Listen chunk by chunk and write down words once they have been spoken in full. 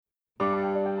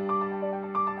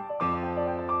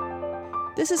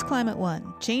This is Climate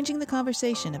One, changing the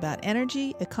conversation about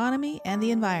energy, economy, and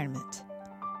the environment.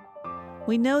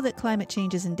 We know that climate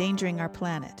change is endangering our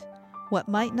planet. What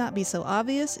might not be so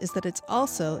obvious is that it's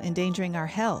also endangering our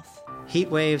health. Heat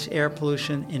waves, air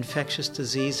pollution, infectious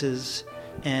diseases,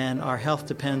 and our health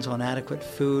depends on adequate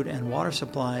food and water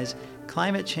supplies.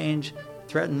 Climate change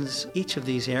threatens each of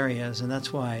these areas, and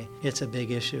that's why it's a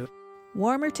big issue.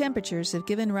 Warmer temperatures have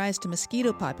given rise to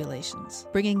mosquito populations,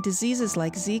 bringing diseases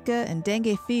like Zika and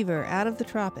dengue fever out of the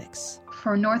tropics.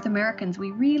 For North Americans,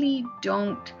 we really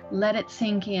don't let it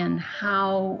sink in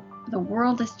how the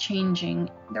world is changing.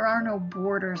 There are no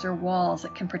borders or walls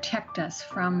that can protect us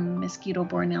from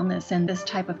mosquito-borne illness and this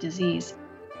type of disease.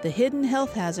 The hidden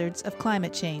health hazards of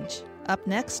climate change. Up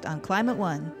next on Climate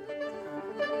One.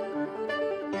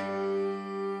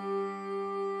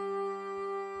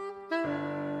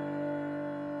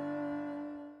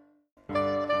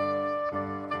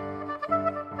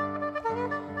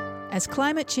 As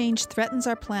climate change threatens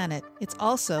our planet, it's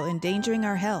also endangering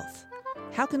our health.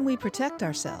 How can we protect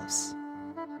ourselves?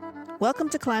 Welcome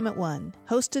to Climate One,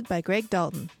 hosted by Greg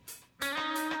Dalton.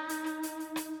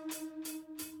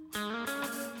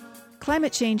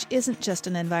 Climate change isn't just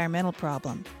an environmental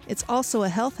problem. It's also a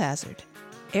health hazard.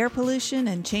 Air pollution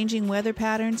and changing weather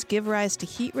patterns give rise to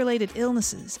heat-related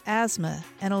illnesses, asthma,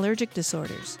 and allergic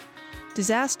disorders.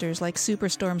 Disasters like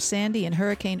Superstorm Sandy and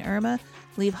Hurricane Irma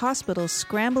leave hospitals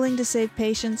scrambling to save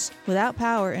patients without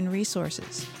power and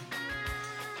resources.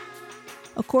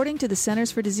 According to the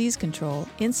Centers for Disease Control,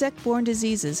 insect-borne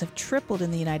diseases have tripled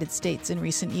in the United States in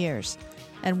recent years,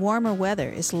 and warmer weather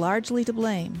is largely to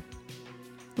blame.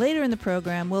 Later in the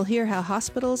program, we'll hear how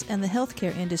hospitals and the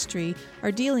healthcare industry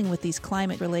are dealing with these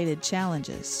climate-related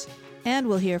challenges. And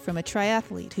we'll hear from a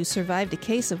triathlete who survived a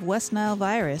case of West Nile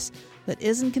virus but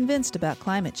isn't convinced about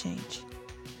climate change.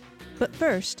 But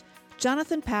first,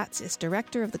 Jonathan Patz is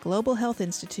director of the Global Health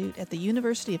Institute at the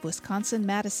University of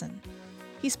Wisconsin-Madison.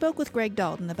 He spoke with Greg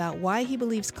Dalton about why he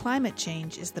believes climate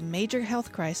change is the major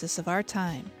health crisis of our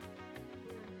time.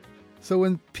 So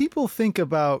when people think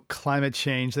about climate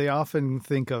change, they often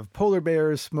think of polar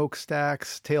bears,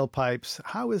 smokestacks, tailpipes.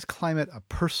 How is climate a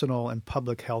personal and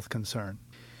public health concern?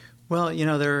 Well,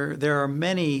 there are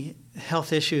many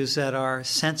health issues that are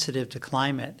sensitive to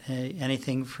climate,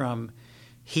 anything from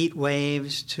heat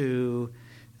waves to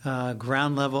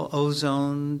ground-level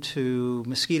ozone to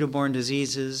mosquito-borne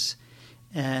diseases.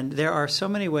 And there are so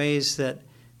many ways that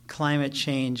climate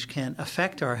change can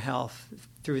affect our health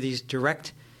through these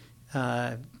direct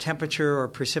temperature or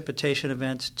precipitation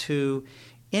events to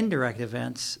indirect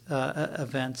events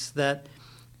that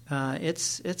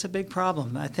it's a big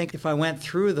problem. I think if I went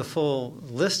through the full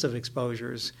list of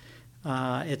exposures,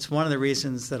 it's one of the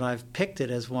reasons that I've picked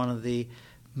it as one of the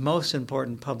most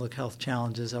important public health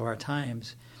challenges of our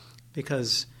times,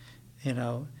 because,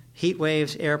 heat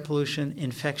waves, air pollution,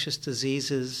 infectious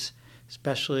diseases,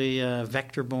 especially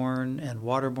vector-borne and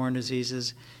waterborne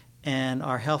diseases, and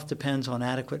our health depends on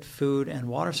adequate food and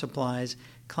water supplies.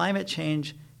 Climate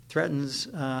change threatens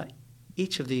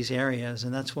each of these areas,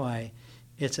 and that's why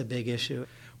it's a big issue.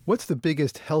 What's the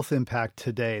biggest health impact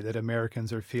today that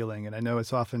Americans are feeling? And I know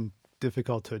it's often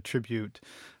difficult to attribute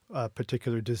a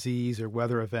particular disease or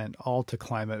weather event all to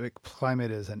climate.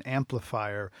 Climate is an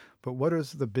amplifier, but what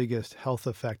is the biggest health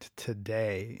effect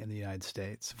today in the United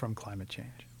States from climate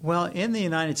change? Well, in the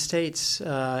United States,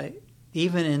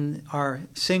 even in our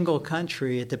single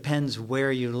country, it depends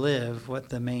where you live, what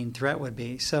the main threat would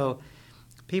be. So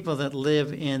people that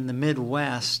live in the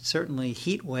Midwest, certainly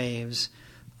heat waves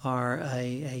are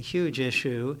a huge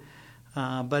issue.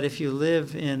 But if you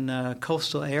live in a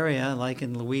coastal area like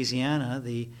in Louisiana,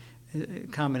 the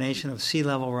combination of sea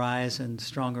level rise and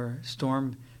stronger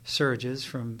storm surges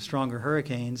from stronger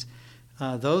hurricanes,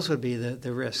 those would be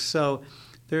the risks. So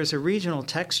there's a regional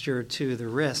texture to the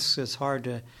risks. It's hard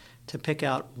to pick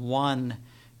out one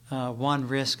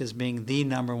risk as being the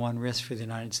number one risk for the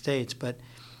United States. But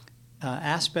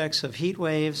aspects of heat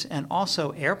waves and also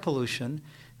air pollution.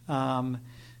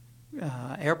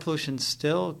 Air pollution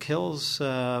still kills,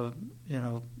 particulate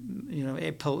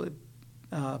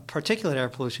air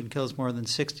pollution kills more than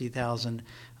 60,000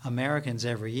 Americans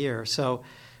every year. So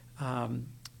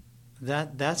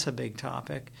that's a big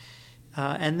topic.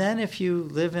 And then if you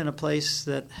live in a place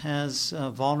that has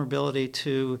vulnerability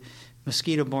to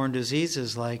mosquito-borne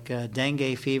diseases like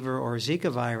dengue fever or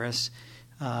Zika virus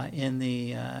in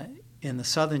the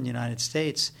southern United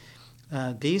States,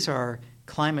 these are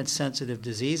climate-sensitive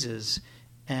diseases,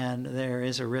 and there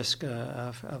is a risk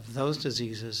of those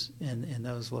diseases in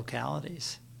those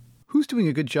localities. Who's doing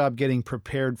a good job getting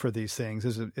prepared for these things?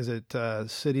 Is it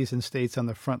cities and states on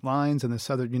the front lines in the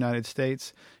southern United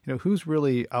States? Who's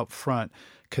really out front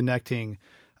connecting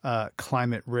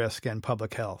climate risk and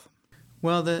public health?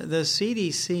 Well, the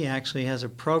CDC actually has a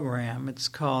program. It's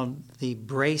called the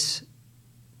BRACE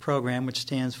program, which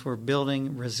stands for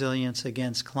Building Resilience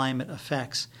Against Climate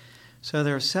Effects. So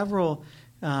there are several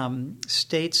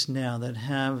states now that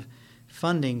have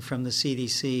funding from the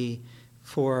CDC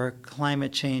for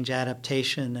climate change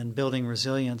adaptation and building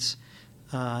resilience.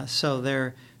 So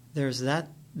there's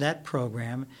that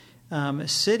program.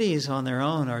 Cities on their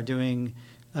own are doing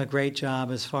a great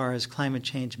job as far as climate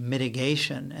change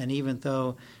mitigation. And even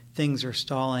though things are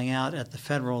stalling out at the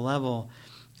federal level,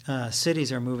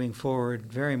 cities are moving forward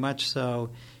very much so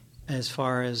as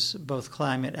far as both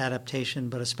climate adaptation,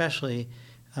 but especially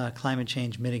climate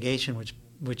change mitigation,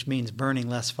 which means burning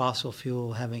less fossil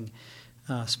fuel, having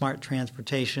smart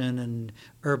transportation and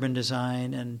urban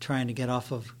design, and trying to get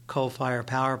off of coal-fired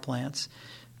power plants.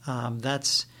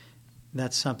 That's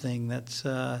something that's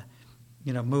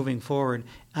moving forward.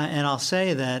 And I'll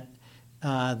say that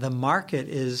the market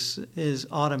is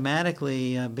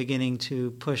automatically beginning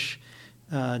to push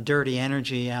dirty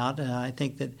energy out. I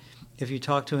think that if you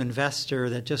talk to an investor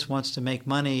that just wants to make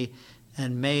money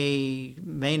and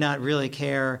may not really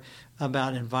care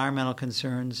about environmental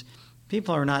concerns,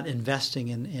 people are not investing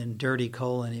in dirty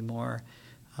coal anymore.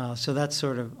 So that's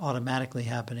sort of automatically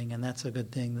happening, and that's a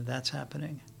good thing that that's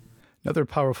happening. Another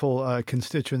powerful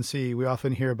constituency we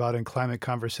often hear about in climate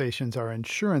conversations are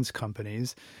insurance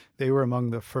companies. They were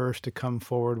among the first to come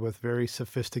forward with very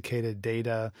sophisticated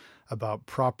data about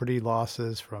property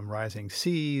losses from rising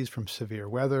seas, from severe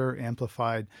weather,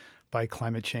 amplified by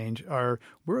climate change. Where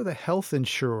are the health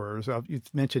insurers? You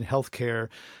mentioned healthcare,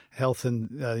 health in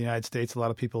the United States. A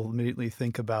lot of people immediately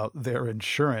think about their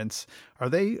insurance. Are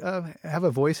they have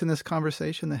a voice in this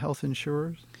conversation, the health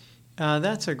insurers?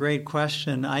 That's a great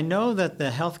question. I know that the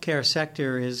healthcare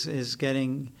sector is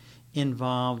getting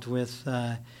involved with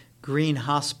green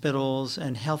hospitals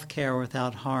and healthcare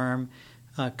without harm.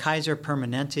 Kaiser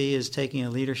Permanente is taking a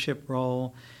leadership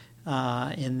role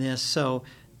in this. So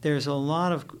there's a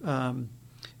lot of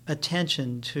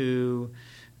attention to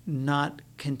not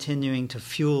continuing to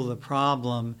fuel the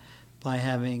problem by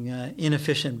having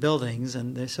inefficient buildings,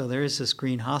 and so there is this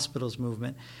green hospitals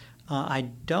movement. I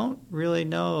don't really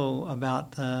know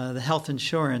about the health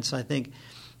insurance. I think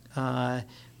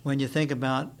when you think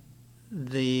about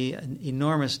the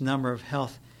enormous number of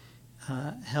health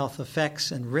effects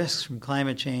and risks from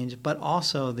climate change, but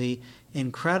also the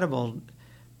incredible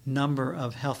number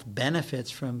of health benefits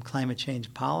from climate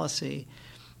change policy,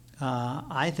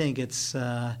 I think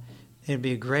it'd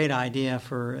be a great idea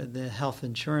for the health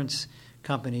insurance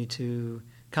companies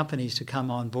to come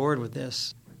on board with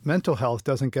this. Mental health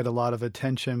doesn't get a lot of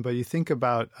attention, but you think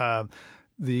about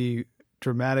the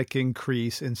dramatic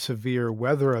increase in severe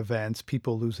weather events,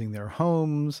 people losing their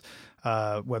homes,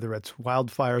 whether it's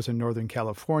wildfires in Northern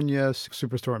California,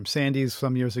 Superstorm Sandy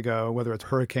some years ago, whether it's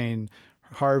Hurricane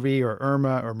Harvey or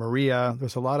Irma or Maria.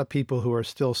 There's a lot of people who are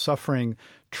still suffering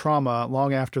trauma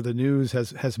long after the news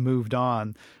has moved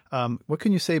on. What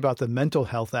can you say about the mental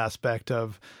health aspect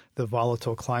of the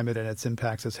volatile climate and its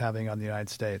impacts it's having on the United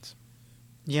States?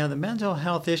 Yeah, the mental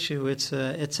health issue, it's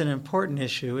an important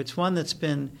issue. It's one that's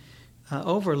been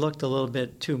overlooked a little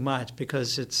bit too much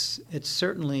because it's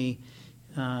certainly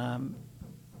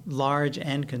large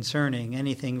and concerning,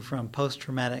 anything from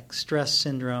post-traumatic stress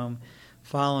syndrome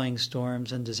following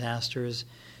storms and disasters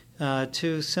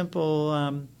to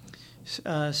simple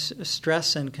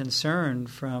stress and concern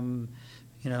from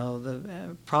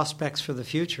the prospects for the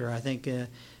future. I think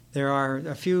there are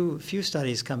a few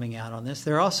studies coming out on this.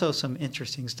 There are also some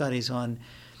interesting studies on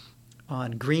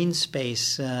green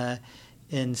space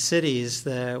in cities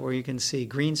where you can see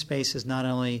green space is not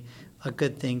only a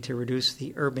good thing to reduce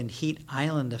the urban heat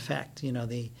island effect,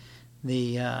 the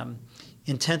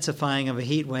intensifying of a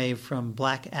heat wave from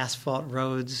black asphalt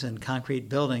roads and concrete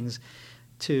buildings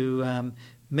to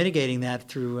mitigating that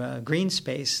through green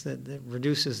space that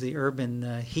reduces the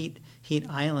urban heat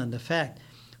island effect.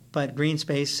 But green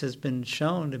space has been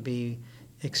shown to be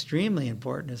extremely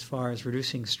important as far as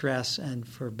reducing stress and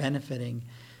for benefiting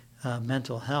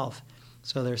mental health.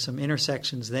 So there's some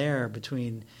intersections there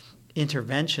between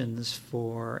interventions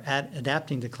for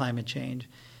adapting to climate change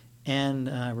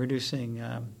and reducing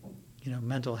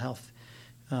mental health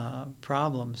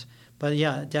problems. But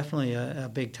yeah, definitely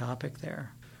a big topic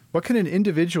there. What can an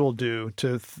individual do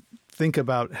to think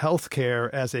about healthcare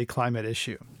as a climate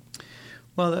issue?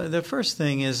 Well, the first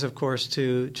thing is, of course,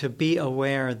 to be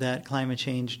aware that climate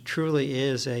change truly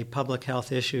is a public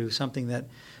health issue, something that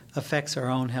affects our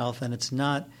own health, and it's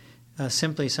not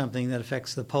simply something that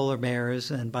affects the polar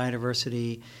bears and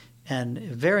biodiversity and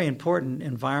very important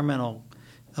environmental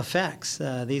effects.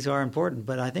 These are important,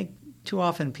 but I think too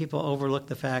often people overlook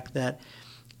the fact that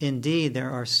indeed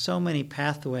there are so many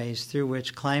pathways through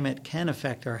which climate can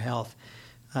affect our health.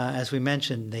 As we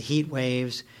mentioned, the heat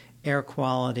waves, air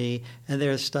quality, and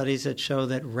there are studies that show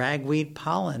that ragweed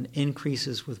pollen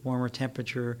increases with warmer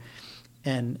temperature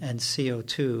and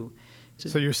CO2.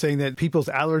 So you're saying that people's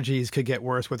allergies could get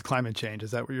worse with climate change.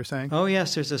 Is that what you're saying? Oh,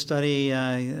 yes. There's a study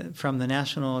from the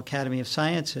National Academy of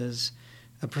Sciences,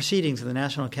 proceedings of the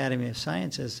National Academy of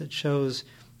Sciences, that shows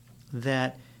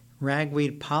that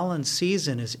ragweed pollen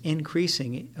season is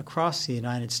increasing across the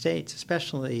United States,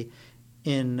 especially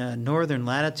in northern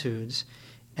latitudes,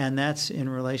 and that's in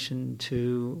relation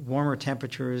to warmer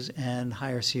temperatures and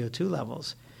higher CO2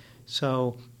 levels.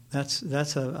 So that's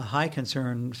a high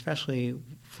concern, especially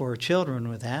for children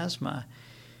with asthma.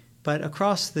 But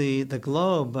across the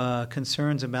globe,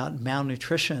 concerns about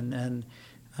malnutrition, and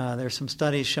there's some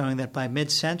studies showing that by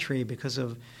mid-century, because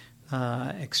of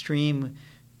extreme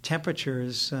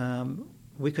temperatures,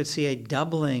 we could see a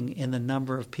doubling in the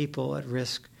number of people at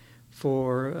risk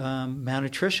for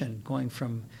malnutrition, going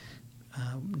from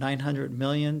 900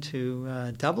 million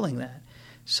to doubling that.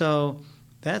 So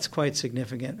that's quite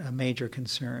significant, a major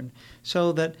concern.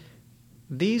 So that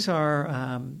these are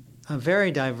a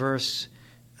very diverse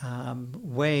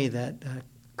way that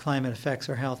climate affects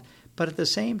our health. But at the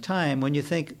same time, when you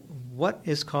think, what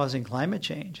is causing climate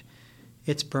change?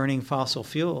 It's burning fossil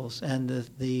fuels. And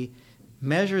the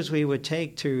measures we would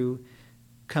take to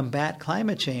combat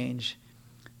climate change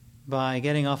by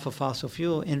getting off of fossil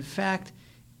fuel, in fact,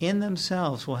 in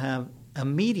themselves will have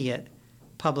immediate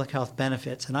public health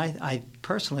benefits. And I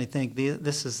personally think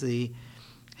this is the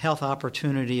health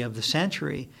opportunity of the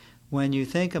century when you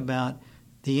think about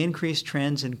the increased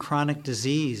trends in chronic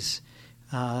disease,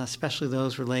 especially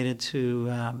those related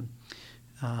to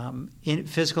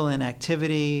physical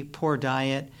inactivity, poor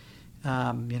diet,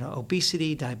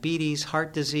 obesity, diabetes,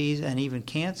 heart disease, and even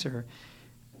cancer.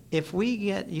 If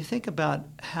you think about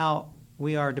how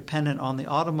we are dependent on the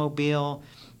automobile,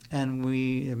 and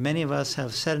many of us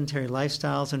have sedentary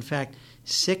lifestyles. In fact,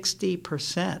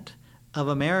 60% of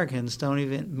Americans don't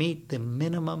even meet the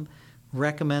minimum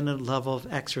recommended level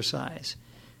of exercise.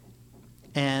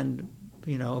 And,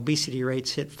 obesity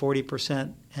rates hit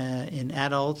 40% in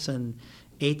adults and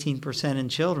 18% in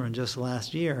children just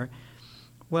last year.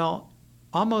 Well,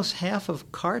 almost half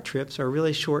of car trips are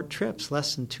really short trips,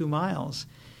 less than 2 miles.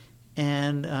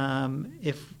 And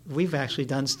if we've actually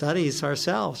done studies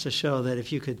ourselves to show that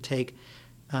if you could take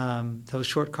those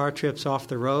short car trips off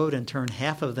the road and turn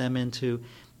half of them into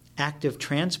active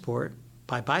transport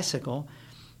by bicycle,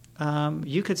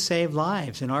 you could save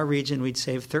lives. In our region, we'd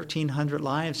save 1,300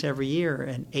 lives every year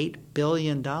and $8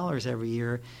 billion every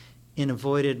year in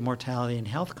avoided mortality and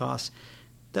health costs.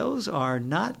 Those are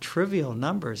not trivial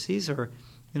numbers. These are,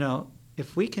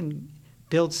 if we can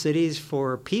build cities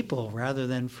for people rather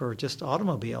than for just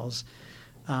automobiles,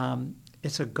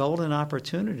 it's a golden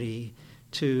opportunity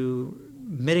to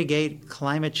mitigate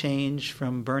climate change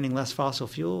from burning less fossil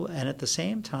fuel and at the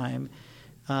same time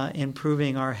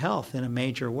improving our health in a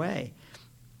major way.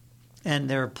 And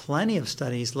there are plenty of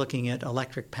studies looking at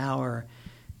electric power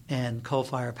and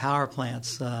coal-fired power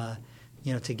plants, to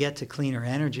get to cleaner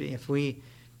energy.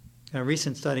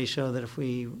 Recent studies show that if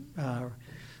we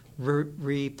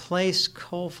replace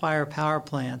coal-fired power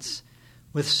plants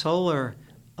with solar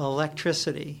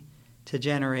electricity to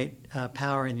generate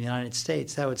power in the United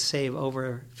States, that would save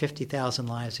over 50,000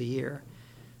 lives a year.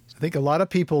 I think a lot of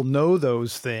people know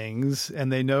those things, and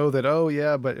they know that,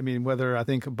 whether I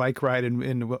think a bike ride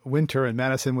in winter in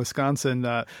Madison, Wisconsin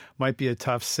might be a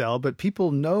tough sell, but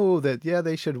people know that,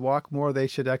 they should walk more, they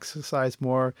should exercise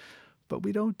more, but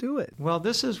we don't do it. Well,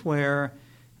 this is where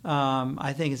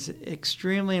I think it's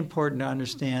extremely important to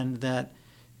understand that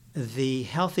the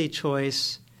healthy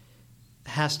choice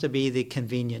has to be the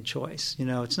convenient choice.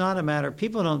 It's not a matter,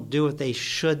 people don't do what they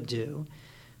should do.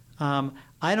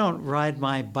 I don't ride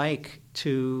my bike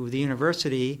to the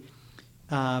university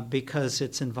because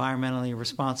it's environmentally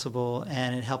responsible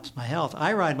and it helps my health.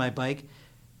 I ride my bike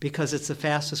because it's the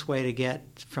fastest way to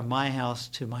get from my house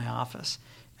to my office.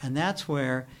 And that's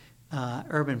where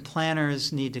urban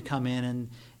planners need to come in,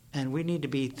 and we need to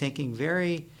be thinking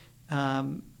very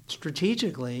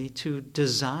strategically to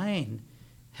design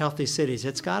healthy cities.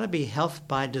 It's got to be health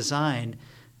by design,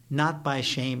 not by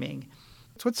shaming.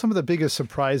 So what's some of the biggest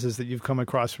surprises that you've come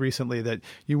across recently that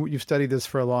you've studied this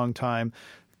for a long time,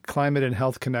 climate and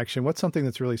health connection? What's something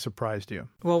that's really surprised you?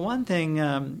 Well, one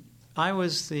thing I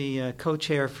was the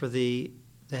co-chair for the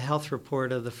health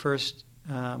report of the first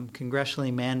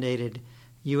congressionally mandated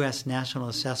U.S. National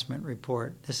Assessment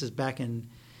Report. This is back in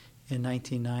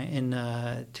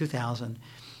 2000.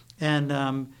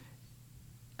 And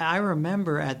I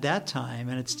remember at that time,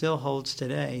 and it still holds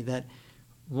today, that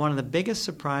one of the biggest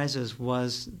surprises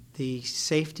was the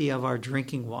safety of our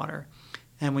drinking water.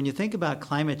 And when you think about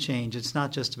climate change, it's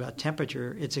not just about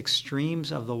temperature, it's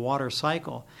extremes of the water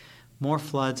cycle, more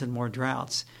floods and more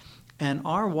droughts. And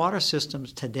our water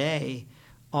systems today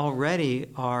already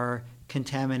are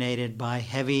contaminated by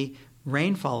heavy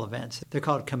rainfall events. They're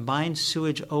called combined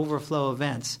sewage overflow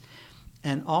events.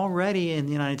 And already in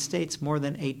the United States, more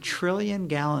than 8 trillion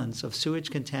gallons of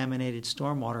sewage-contaminated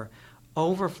stormwater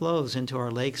overflows into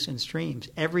our lakes and streams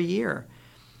every year.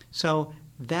 So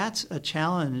that's a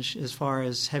challenge as far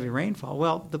as heavy rainfall.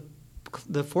 Well,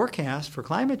 the forecast for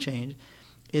climate change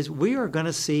is we are going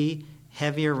to see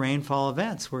heavier rainfall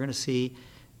events. We're going to see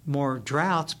more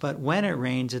droughts, but when it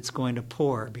rains, it's going to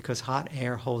pour because hot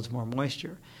air holds more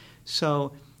moisture.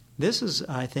 So this is,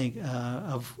 I think,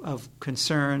 of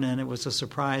concern, and it was a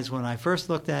surprise when I first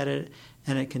looked at it,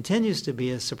 and it continues to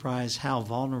be a surprise how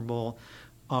vulnerable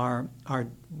our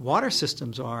water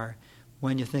systems are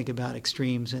when you think about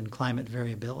extremes in climate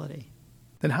variability.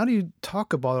 Then how do you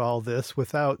talk about all this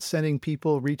without sending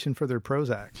people reaching for their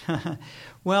Prozac?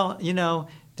 Well,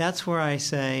 that's where I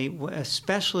say,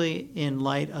 especially in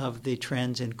light of the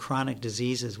trends in chronic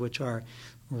diseases, which are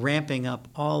ramping up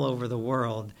all over the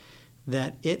world,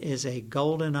 that it is a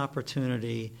golden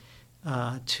opportunity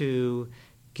to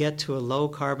get to a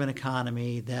low-carbon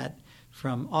economy that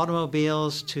from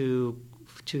automobiles to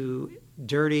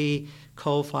dirty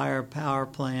coal-fired power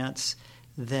plants,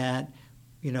 that,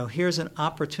 here's an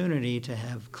opportunity to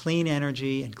have clean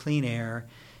energy and clean air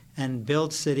and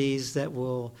build cities that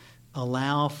will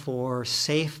allow for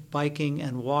safe biking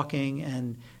and walking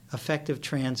and effective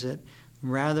transit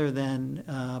rather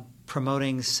than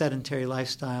promoting sedentary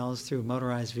lifestyles through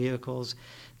motorized vehicles,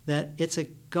 that it's a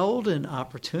golden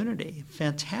opportunity,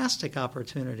 fantastic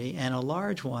opportunity, and a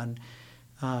large one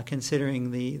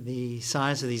considering the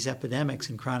size of these epidemics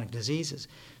and chronic diseases.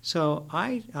 So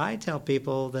I tell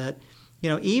people that,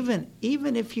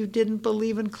 even if you didn't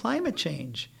believe in climate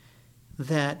change,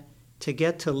 that to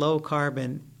get to low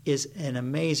carbon is an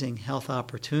amazing health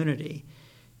opportunity,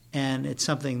 and it's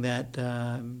something that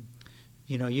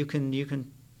you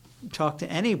can talk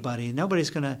to anybody.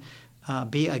 Nobody's going to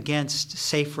be against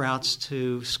safe routes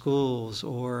to schools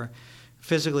or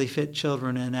physically fit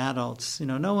children and adults.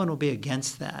 No one will be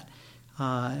against that.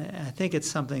 I think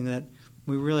it's something that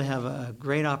we really have a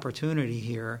great opportunity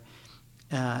here,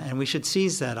 and we should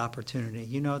seize that opportunity.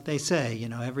 You know what they say,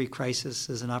 every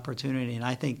crisis is an opportunity, and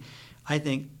I think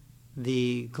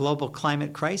the global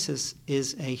climate crisis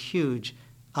is a huge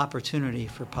opportunity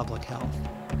for public health.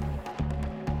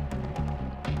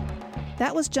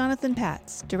 That was Jonathan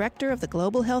Patz, director of the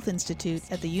Global Health Institute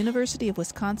at the University of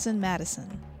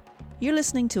Wisconsin-Madison. You're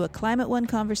listening to a Climate One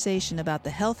conversation about the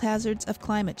health hazards of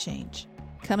climate change.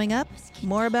 Coming up,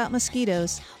 more about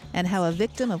mosquitoes and how a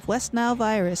victim of West Nile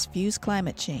virus views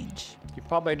climate change. You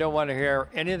probably don't want to hear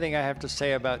anything I have to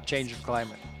say about change of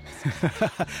climate.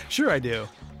 Sure I do.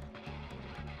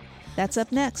 That's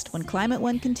up next when Climate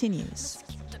One continues.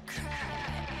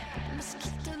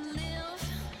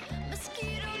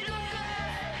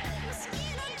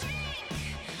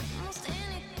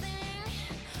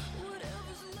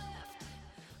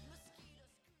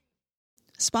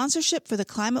 Sponsorship for the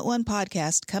Climate One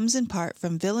podcast comes in part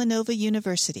from Villanova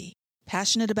University.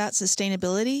 Passionate about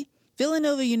sustainability?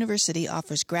 Villanova University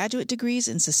offers graduate degrees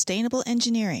in sustainable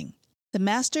engineering. The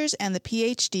master's and the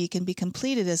PhD can be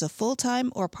completed as a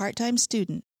full-time or part-time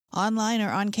student, online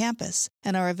or on campus,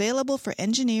 and are available for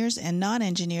engineers and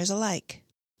non-engineers alike.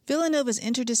 Villanova's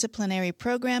interdisciplinary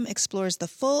program explores the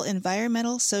full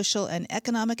environmental, social, and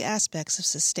economic aspects of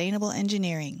sustainable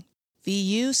engineering.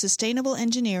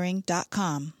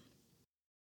 VUSustainableEngineering.com.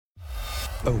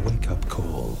 A wake-up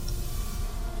call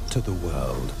to the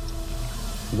world.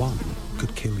 One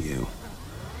could kill you.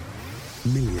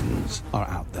 Millions are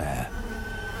out there.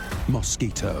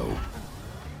 Mosquito.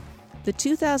 The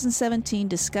 2017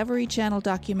 Discovery Channel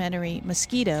documentary,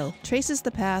 Mosquito, traces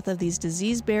the path of these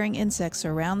disease-bearing insects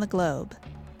around the globe.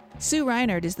 Sue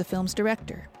Reinert is the film's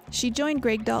director. She joined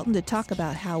Greg Dalton to talk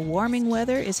about how warming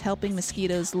weather is helping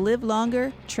mosquitoes live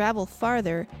longer, travel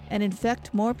farther, and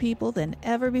infect more people than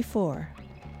ever before.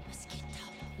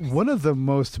 One of the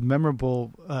most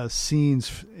memorable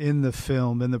scenes in the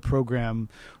film, in the program,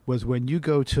 was when you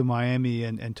go to Miami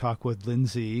and talk with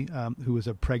Lindsay, who is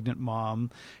a pregnant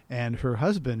mom, and her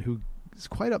husband, who is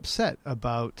quite upset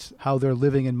about how they're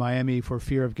living in Miami for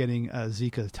fear of getting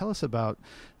Zika. Tell us about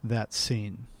that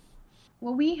scene.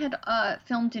 Well, we had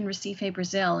filmed in Recife,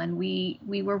 Brazil, and we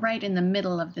were right in the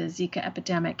middle of the Zika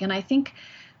epidemic. And I think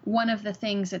one of the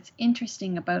things that's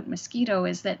interesting about mosquito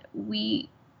is that we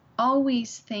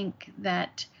always think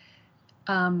that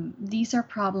these are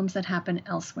problems that happen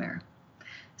elsewhere.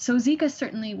 So Zika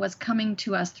certainly was coming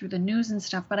to us through the news and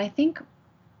stuff, but I think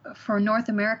for North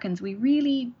Americans, we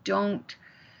really don't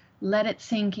let it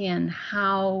sink in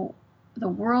how the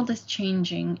world is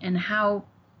changing and how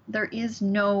there is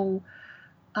no,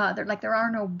 there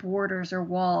are no borders or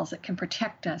walls that can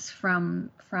protect us from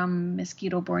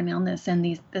mosquito-borne illness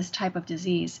and this type of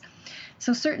disease.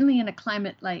 So certainly in a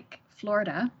climate like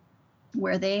Florida,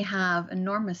 where they have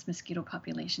enormous mosquito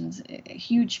populations,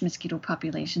 huge mosquito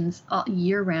populations all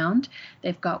year round.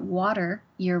 They've got water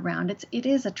year round. It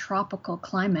is a tropical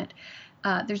climate.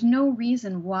 There's no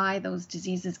reason why those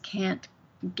diseases can't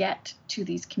get to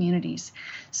these communities.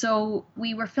 So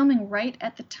we were filming right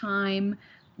at the time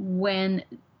when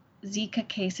Zika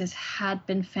cases had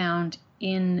been found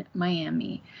in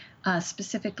Miami,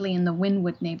 specifically in the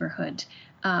Wynwood neighborhood,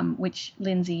 which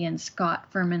Lindsay and Scott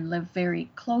Furman live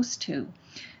very close to.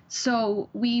 So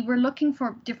we were looking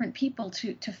for different people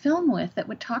to film with that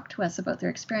would talk to us about their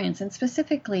experience. And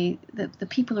specifically, the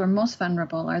people who are most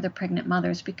vulnerable are the pregnant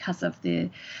mothers because of the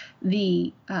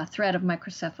threat of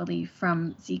microcephaly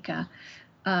from Zika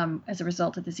as a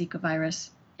result of the Zika virus.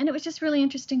 And it was just really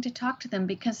interesting to talk to them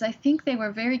because I think they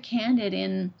were very candid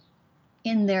in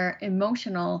their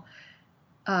emotional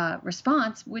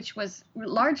response, which was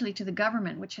largely to the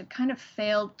government, which had kind of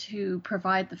failed to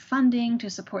provide the funding to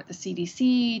support the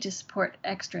CDC, to support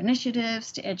extra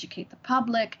initiatives, to educate the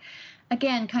public.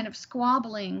 Again, kind of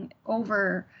squabbling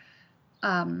over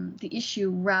the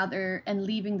issue and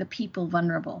leaving the people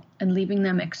vulnerable and leaving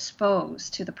them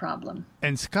exposed to the problem.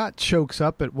 And Scott chokes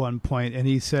up at one point and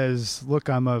he says, look,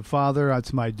 I'm a father.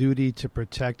 It's my duty to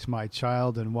protect my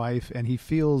child and wife. And he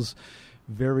feels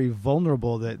very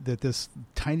vulnerable that this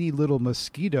tiny little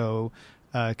mosquito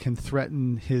can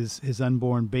threaten his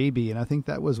unborn baby. And I think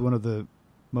that was one of the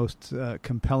most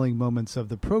compelling moments of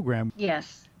the program.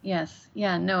 Yes.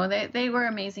 Yeah, no, they were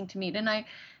amazing to meet. And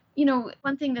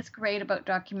one thing that's great about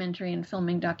documentary and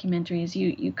filming documentary is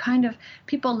you kind of,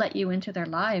 people let you into their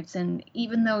lives. And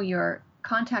even though your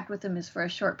contact with them is for a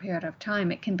short period of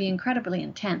time, it can be incredibly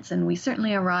intense. And we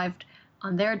certainly arrived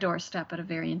on their doorstep at a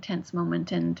very intense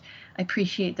moment, and I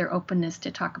appreciate their openness to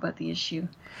talk about the issue.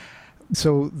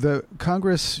 So the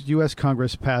U.S.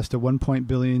 Congress passed a $1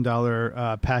 billion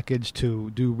package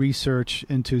to do research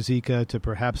into Zika to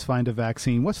perhaps find a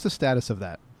vaccine. What's the status of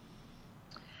that?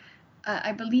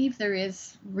 I believe there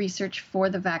is research for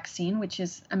the vaccine, which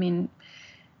is,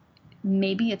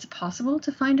 maybe it's possible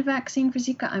to find a vaccine for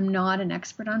Zika. I'm not an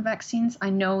expert on vaccines.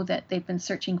 I know that they've been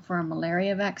searching for a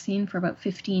malaria vaccine for about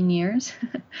 15 years,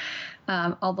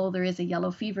 although there is a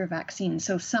yellow fever vaccine.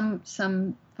 So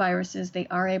some viruses they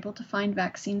are able to find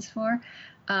vaccines for,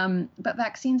 but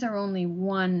vaccines are only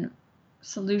one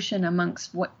solution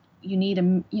amongst what you need.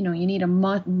 You need a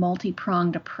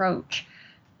multi-pronged approach,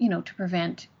 to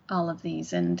prevent all of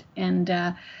these, and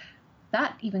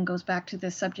that even goes back to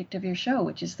the subject of your show,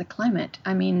 which is the climate.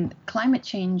 Climate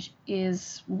change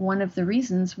is one of the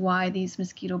reasons why these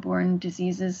mosquito-borne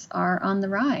diseases are on the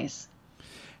rise.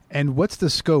 And what's the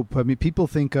scope? People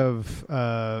think of,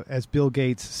 as Bill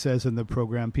Gates says in the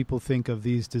program, people think of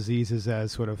these diseases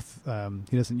as sort of,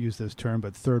 he doesn't use this term,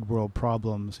 but third world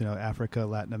problems, Africa,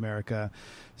 Latin America.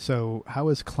 So how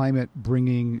is climate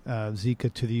bringing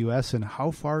Zika to the U.S. and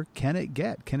how far can it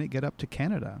get? Can it get up to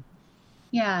Canada?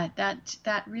 Yeah,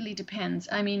 that really depends.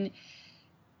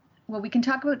 We can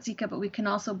talk about Zika, but we can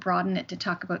also broaden it to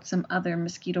talk about some other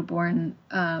mosquito-borne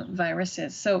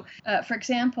viruses. So, for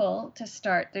example, to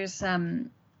start, there's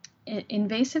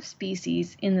invasive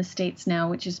species in the States now,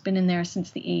 which has been in there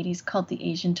since the 80s, called the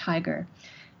Asian tiger.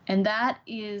 And that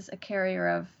is a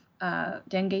carrier of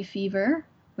dengue fever,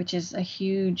 which is a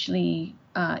hugely,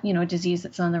 disease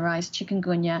that's on the rise,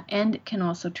 chikungunya, and it can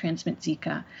also transmit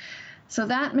Zika. So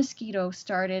that mosquito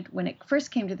started when it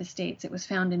first came to the States. It was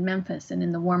found in Memphis and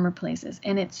in the warmer places,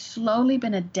 and it's slowly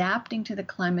been adapting to the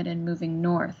climate and moving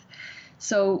north.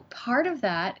 So part of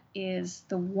that is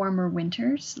the warmer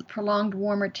winters, prolonged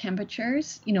warmer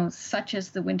temperatures, such as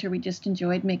the winter we just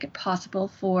enjoyed, make it possible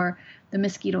for the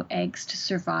mosquito eggs to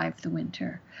survive the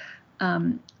winter.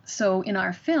 So in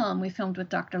our film, we filmed with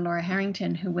Dr. Laura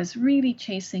Harrington, who was really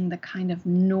chasing the kind of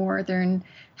northern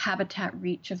habitat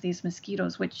reach of these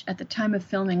mosquitoes, which at the time of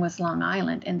filming was Long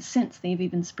Island, and since they've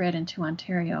even spread into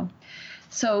Ontario.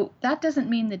 So that doesn't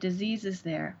mean the disease is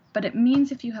there, but it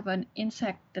means if you have an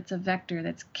insect that's a vector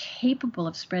that's capable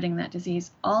of spreading that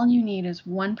disease, all you need is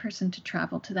one person to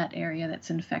travel to that area that's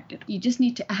infected. You just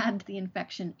need to add the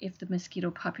infection if the mosquito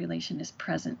population is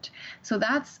present. So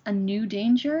that's a new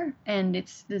danger, and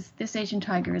it's this Asian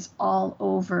tiger is all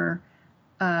over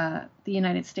the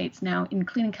United States now,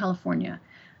 including California.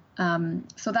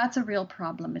 So that's a real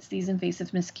problem. It's these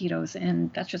invasive mosquitoes,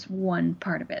 and that's just one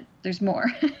part of it. There's more.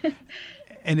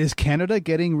 And is Canada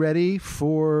getting ready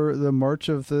for the march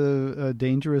of the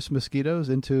dangerous mosquitoes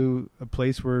into a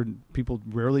place where people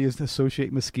rarely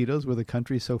associate mosquitoes with a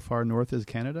country so far north as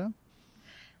Canada?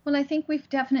 Well, I think we've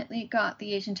definitely got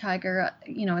the Asian tiger,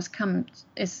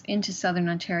 is into southern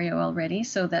Ontario already.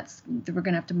 So we're going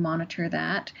to have to monitor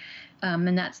that.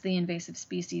 And that's the invasive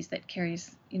species that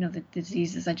carries, the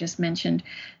diseases I just mentioned.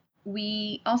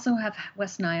 We also have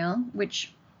West Nile,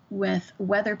 which with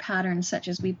weather patterns such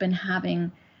as we've been having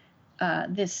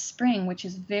this spring, which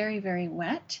is very, very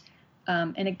wet.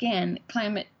 And again,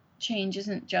 climate change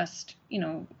isn't just,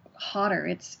 hotter.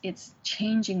 It's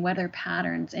changing weather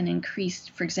patterns and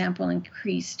increased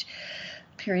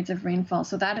periods of rainfall.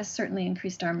 So that has certainly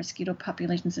increased our mosquito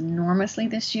populations enormously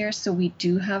this year. So we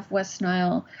do have West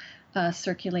Nile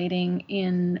circulating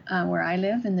in where I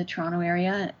live in the Toronto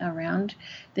area around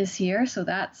this year. So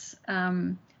that's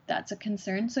a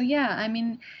concern. So yeah,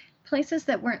 places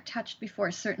that weren't touched before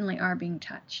certainly are being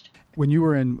touched. When you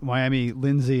were in Miami,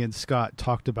 Lindsay and Scott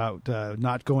talked about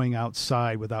not going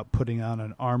outside without putting on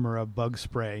an armor of bug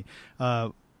spray.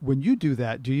 When you do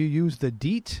that, do you use the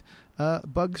DEET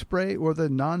bug spray or the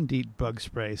non-DEET bug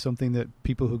spray? Something that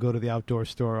people who go to the outdoor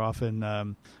store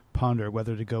often ponder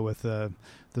whether to go with the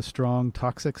strong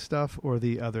toxic stuff or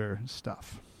the other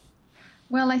stuff.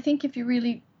 Well, I think if you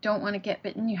really don't want to get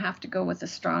bitten, you have to go with the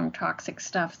strong toxic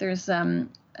stuff. There's a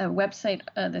website,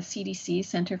 the CDC,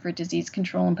 Center for Disease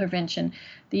Control and Prevention.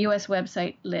 The U.S.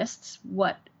 website lists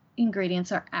what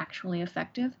ingredients are actually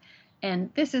effective.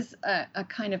 And this is a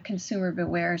kind of consumer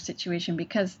beware situation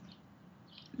because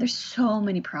there's so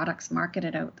many products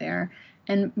marketed out there,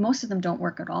 and most of them don't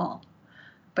work at all.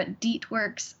 But DEET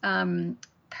works,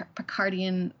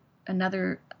 Picardian,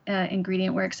 another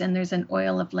ingredient works, and there's an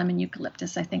oil of lemon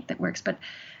eucalyptus, I think, that works. But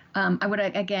I would,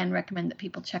 again, recommend that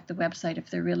people check the website if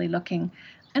they're really looking.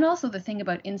 And also the thing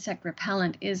about insect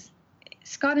repellent is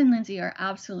Scott and Lindsay are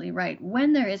absolutely right.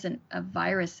 When there isn't a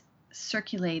virus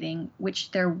circulating,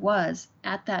 which there was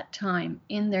at that time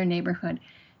in their neighborhood,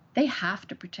 they have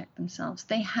to protect themselves.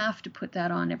 They have to put that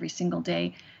on every single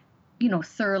day,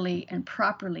 thoroughly and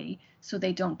properly so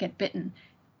they don't get bitten.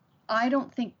 I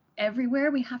don't think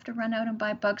everywhere we have to run out and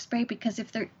buy bug spray because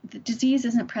if the disease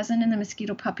isn't present in the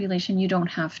mosquito population, you don't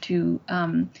have to,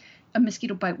 a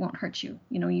mosquito bite won't hurt you.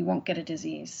 You won't get a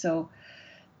disease. So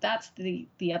that's the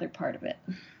other part of it.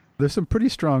 There's some pretty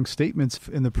strong statements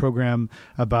in the program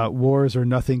about wars are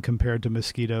nothing compared to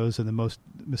mosquitoes, and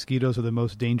mosquitoes are the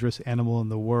most dangerous animal in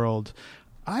the world.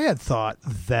 I had thought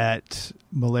that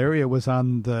malaria was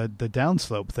on the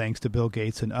downslope thanks to Bill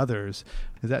Gates and others.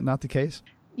 Is that not the case?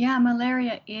 Yeah,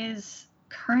 malaria is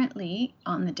currently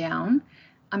on the down.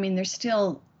 There's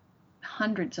still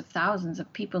hundreds of thousands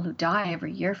of people who die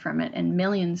every year from it and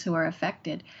millions who are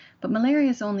affected. But malaria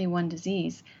is only one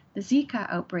disease. The Zika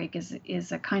outbreak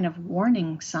is a kind of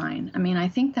warning sign. I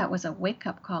think that was a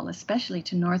wake-up call, especially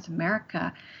to North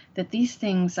America, that these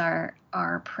things are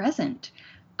present.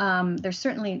 There's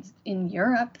certainly in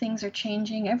Europe, things are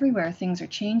changing. Everywhere, things are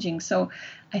changing. So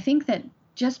I think that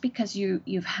just because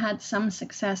you've had some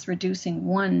success reducing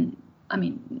one,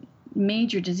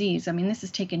 major disease, this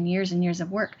has taken years and years of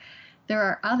work. There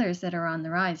are others that are on the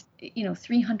rise.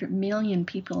 300 million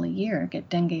people a year get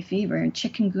dengue fever and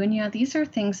chikungunya. These are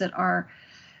things that are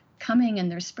coming and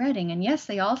they're spreading. And yes,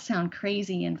 they all sound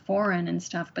crazy and foreign and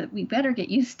stuff, but we better get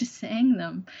used to saying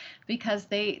them because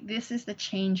this is the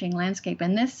changing landscape.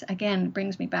 And this, again,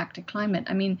 brings me back to climate.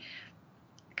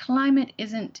 Climate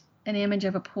isn't an image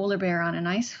of a polar bear on an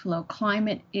ice floe.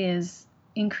 Climate is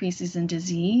increases in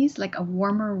disease, like a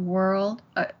warmer world,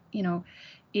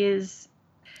 is...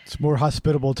 It's more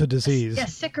hospitable to disease. Yeah,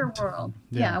 sicker world.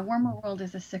 Yeah, a warmer world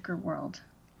is a sicker world.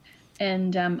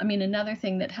 And another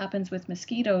thing that happens with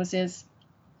mosquitoes is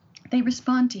they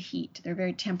respond to heat. They're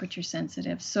very temperature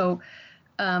sensitive. So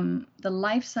the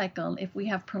life cycle, if we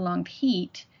have prolonged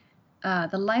heat,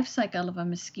 the life cycle of a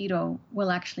mosquito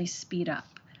will actually speed up.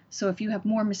 So if you have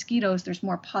more mosquitoes, there's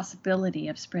more possibility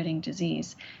of spreading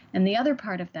disease. And the other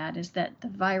part of that is that the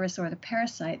virus or the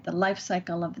parasite, the life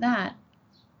cycle of that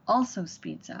also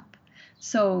speeds up.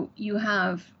 So you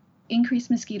have,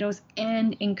 increased mosquitoes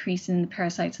and increase in the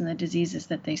parasites and the diseases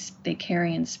that they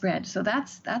carry and spread. So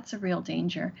that's a real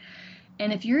danger.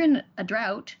 And if you're in a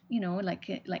drought,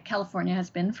 like California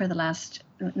has been for the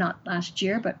not last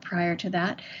year, but prior to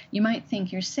that, you might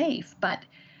think you're safe. But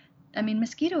I mean,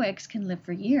 mosquito eggs can live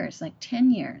for years, like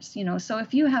 10 years, So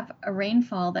if you have a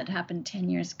rainfall that happened 10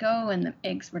 years ago and the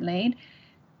eggs were laid,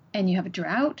 and you have a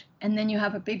drought, and then you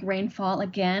have a big rainfall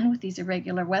again with these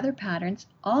irregular weather patterns,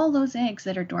 all those eggs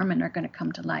that are dormant are going to come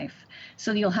to life.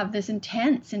 So you'll have this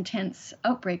intense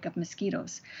outbreak of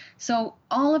mosquitoes. So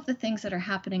all of the things that are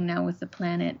happening now with the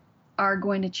planet are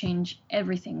going to change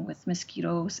everything with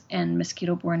mosquitoes and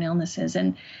mosquito-borne illnesses.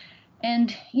 And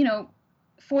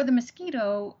for the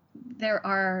mosquito, there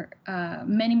are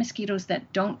many mosquitoes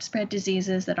that don't spread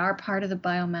diseases, that are part of the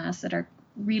biomass, that are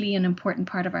really an important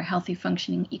part of our healthy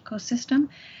functioning ecosystem.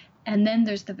 And then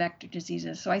there's the vector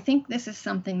diseases. So I think this is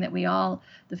something that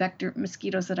the vector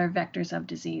mosquitoes that are vectors of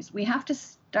disease, we have to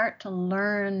start to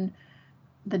learn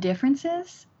the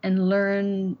differences and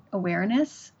learn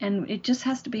awareness. And it just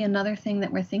has to be another thing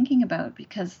that we're thinking about,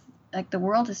 because the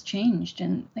world has changed,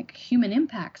 and human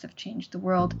impacts have changed the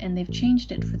world, and they've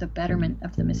changed it for the betterment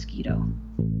of the mosquito.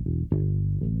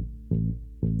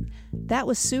 That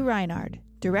was Sue Reinard,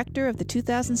 director of the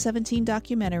 2017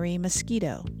 documentary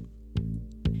Mosquito.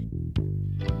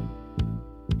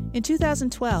 In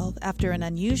 2012, after an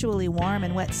unusually warm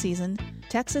and wet season,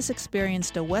 Texas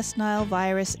experienced a West Nile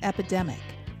virus epidemic.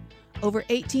 Over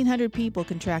 1,800 people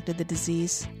contracted the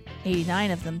disease.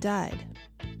 89 of them died.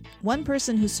 One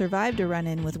person who survived a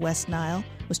run-in with West Nile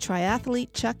was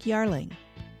triathlete Chuck Yarling.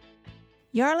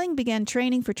 Yarling began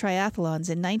training for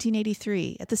triathlons in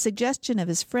 1983 at the suggestion of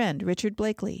his friend Richard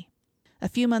Blakely. A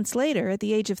few months later, at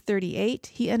the age of 38,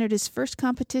 he entered his first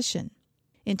competition.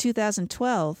 In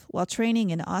 2012, while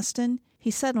training in Austin, he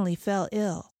suddenly fell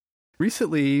ill.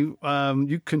 Recently,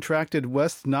 you contracted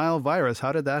West Nile virus.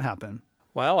 How did that happen?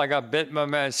 Well, I got bit by a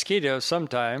mosquito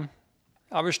sometime.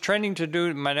 I was training to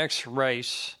do my next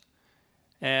race,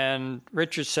 and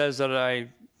Richard says that I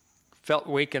felt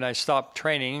weak and I stopped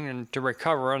training and to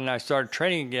recover, and I started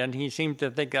training again. He seemed to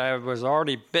think I was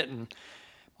already bitten.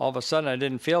 All of a sudden, I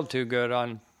didn't feel too good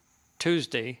on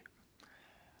Tuesday.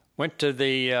 Went to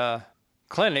the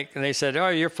clinic, and they said, "Oh,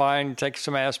 you're fine. Take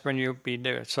some aspirin, you'll be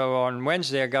there." So on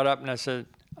Wednesday, I got up and I said,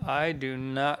 "I do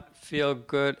not feel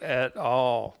good at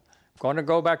all. I'm going to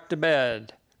go back to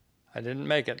bed." I didn't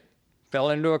make it. Fell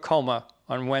into a coma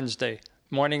on Wednesday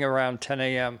morning around 10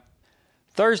 a.m.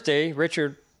 Thursday,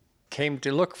 Richard came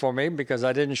to look for me because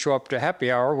I didn't show up to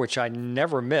happy hour, which I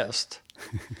never missed,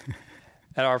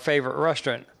 at our favorite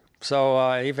restaurant.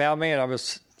 So he found me, and I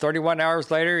was 31 hours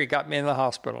later, he got me in the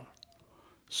hospital.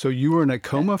 So you were in a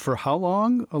coma for how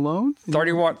long alone?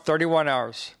 31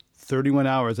 hours. 31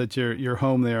 hours at your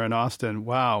home there in Austin.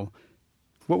 Wow.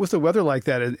 What was the weather like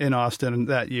that in Austin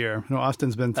that year? You know,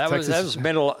 Austin's been Texas.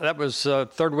 That was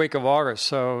third week of August,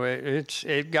 so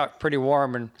it got pretty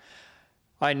warm, and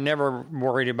I never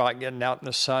worried about getting out in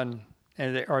the sun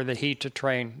or the heat to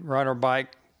train, run or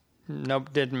bike.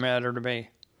 Nope, didn't matter to me.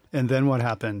 And then what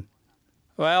happened?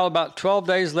 Well, about 12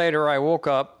 days later, I woke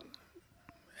up,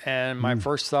 and my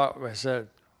first thought was,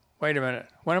 wait a minute,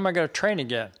 when am I going to train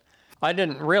again? I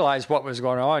didn't realize what was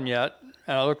going on yet,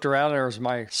 and I looked around, and there was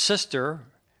my sister,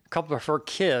 a couple of her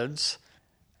kids,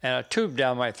 and a tube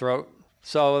down my throat.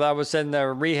 So I was in the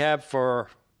rehab for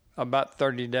about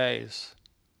 30 days.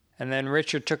 And then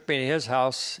Richard took me to his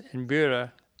house in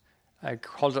Buda. I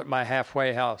called it my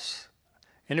halfway house.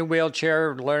 In a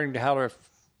wheelchair, learning how to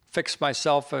fix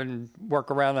myself and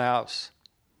work around the house.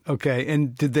 Okay,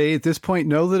 and did they at this point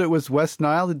know that it was West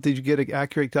Nile? Did you get an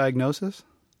accurate diagnosis?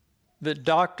 The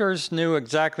doctors knew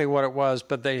exactly what it was,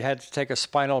 but they had to take a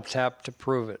spinal tap to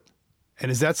prove it.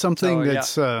 And is that something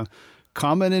that's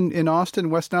common in Austin,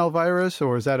 West Nile virus,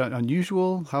 or is that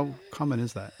unusual? How common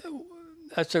is that?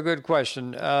 That's a good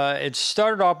question. It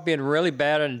started off being really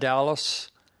bad in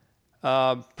Dallas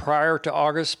prior to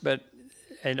August, but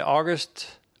in August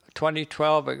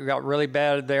 2012, it got really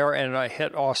bad there, and it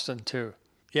hit Austin too.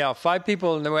 Yeah, 5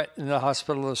 people went in the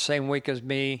hospital the same week as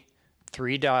me.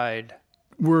 3 died.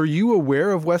 Were you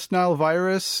aware of West Nile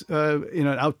virus in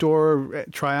an outdoor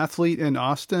triathlete in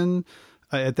Austin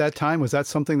at that time? Was that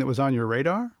something that was on your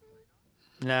radar?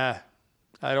 Nah,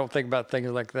 I don't think about things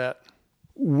like that.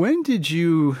 When did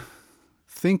you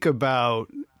think about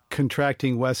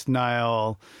contracting West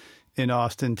Nile in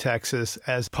Austin, Texas,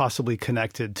 as possibly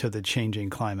connected to the changing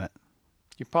climate?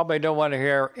 You probably don't want to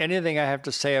hear anything I have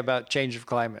to say about change of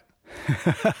climate.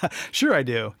 Sure I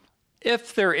do.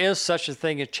 If there is such a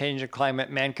thing as change of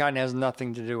climate, mankind has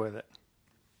nothing to do with it.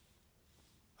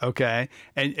 Okay.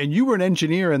 And you were an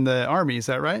engineer in the Army, is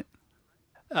that right?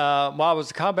 Well, I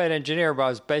was a combat engineer, but I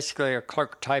was basically a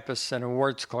clerk typist and a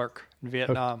words clerk in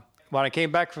Vietnam. Okay. When I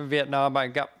came back from Vietnam,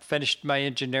 I finished my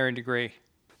engineering degree.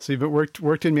 So you've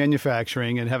worked in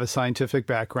manufacturing and have a scientific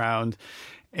background,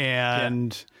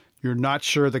 and you're not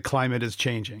sure the climate is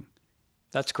changing.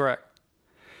 That's correct.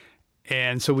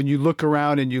 And so when you look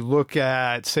around and you look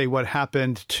at, say, what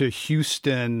happened to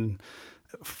Houston,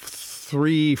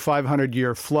 3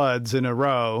 500-year floods in a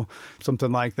row,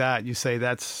 something like that, you say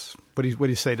that's, what do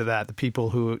you say to that? The people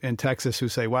who in Texas who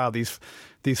say, wow, these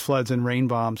floods and rain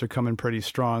bombs are coming pretty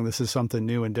strong. This is something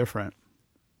new and different.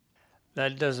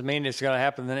 That doesn't mean it's going to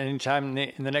happen any time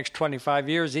in the next 25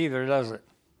 years either, does it?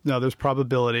 No, there's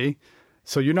probability.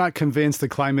 So you're not convinced the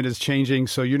climate is changing.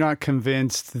 So you're not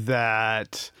convinced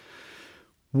that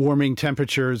warming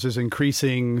temperatures is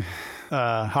increasing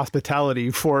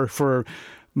hospitality for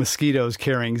mosquitoes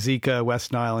carrying Zika,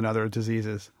 West Nile, and other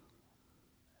diseases.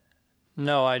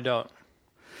 No, I don't.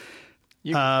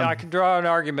 I can draw an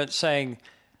argument saying,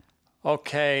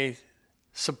 okay,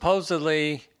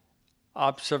 supposedly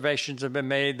observations have been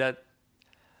made that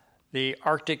the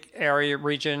Arctic area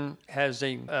region has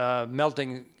a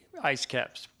melting ice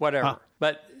caps, whatever.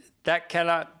 But that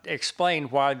cannot explain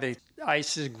why the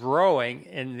ice is growing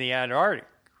in the Antarctic,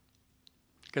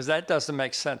 because that doesn't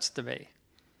make sense to me.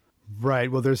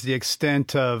 Right. Well, there's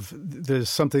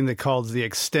something that calls the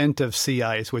extent of sea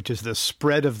ice, which is the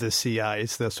spread of the sea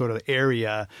ice, the sort of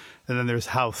area. And then there's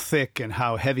how thick and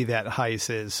how heavy that ice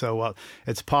is. So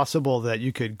it's possible that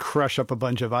you could crush up a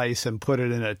bunch of ice and put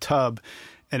it in a tub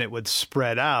and it would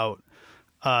spread out.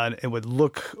 It would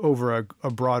look over a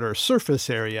broader surface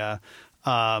area.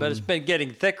 But it's been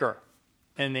getting thicker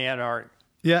in the Antarctic.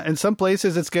 Yeah, in some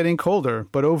places it's getting colder,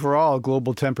 but overall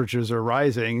global temperatures are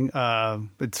rising.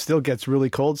 It still gets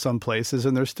really cold some places,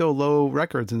 and there's still low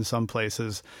records in some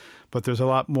places, but there's a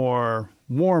lot more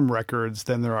warm records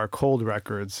than there are cold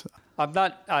records. I'm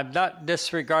not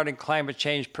disregarding climate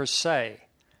change per se.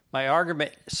 My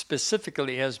argument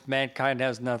specifically is mankind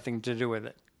has nothing to do with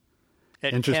it.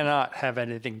 It cannot have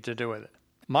anything to do with it.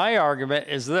 My argument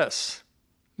is this.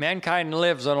 Mankind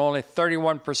lives on only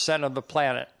 31% of the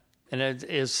planet. And it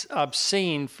is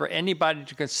obscene for anybody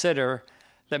to consider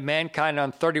that mankind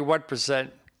on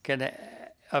 31% can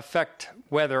affect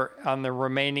weather on the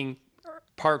remaining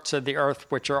parts of the earth,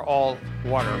 which are all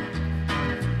water.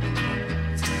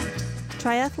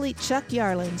 Triathlete Chuck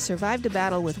Yarling survived a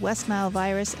battle with West Nile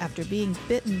virus after being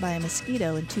bitten by a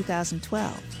mosquito in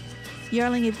 2012.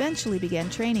 Yarling eventually began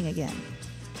training again.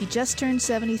 He just turned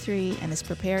 73 and is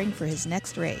preparing for his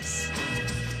next race.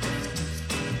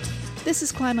 This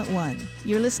is Climate One.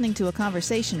 You're listening to a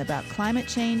conversation about climate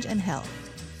change and health.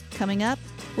 Coming up,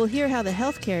 we'll hear how the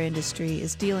healthcare industry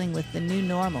is dealing with the new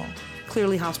normal.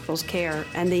 Clearly hospitals care,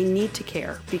 and they need to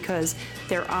care because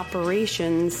their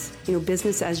operations,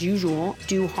 business as usual,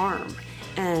 do harm.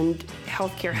 And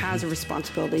healthcare has a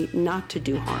responsibility not to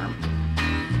do harm.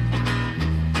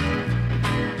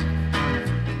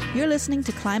 You're listening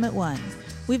to Climate One.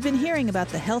 We've been hearing about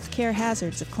the healthcare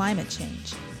hazards of climate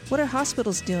change. What are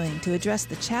hospitals doing to address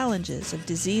the challenges of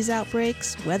disease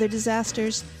outbreaks, weather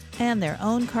disasters, and their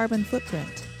own carbon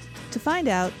footprint? To find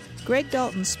out, Greg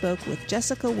Dalton spoke with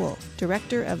Jessica Wolf,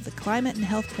 Director of the Climate and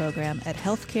Health Program at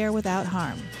Healthcare Without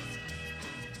Harm.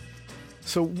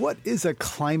 So what is a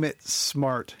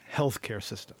climate-smart healthcare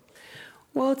system?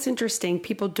 Well, it's interesting.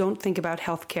 People don't think about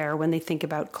healthcare when they think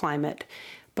about climate,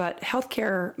 but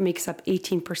healthcare makes up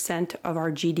 18% of our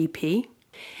GDP.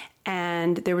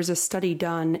 And there was a study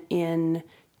done in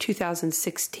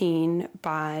 2016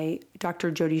 by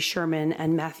Dr. Jody Sherman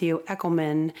and Matthew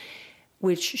Eckelman,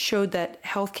 which showed that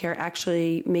healthcare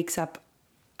actually makes up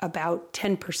about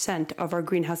 10% of our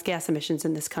greenhouse gas emissions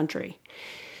in this country.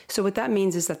 So what that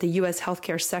means is that the U.S.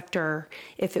 healthcare sector,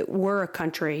 if it were a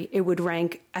country, it would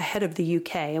rank ahead of the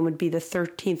UK and would be the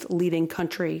 13th leading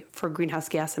country for greenhouse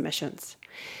gas emissions.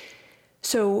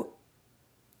 So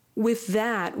with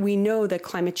that, we know that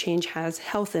climate change has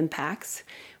health impacts,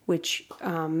 which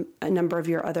a number of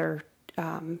your other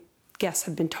guests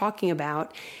have been talking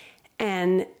about.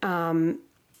 And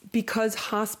because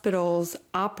hospitals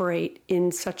operate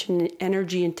in such an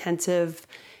energy-intensive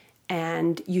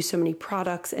and use so many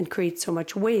products and create so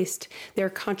much waste, their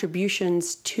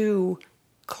contributions to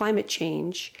climate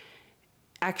change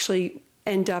actually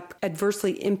end up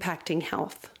adversely impacting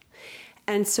health.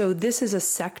 And so this is a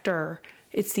sector,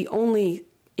 it's the only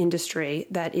industry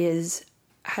that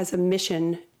has a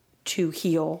mission to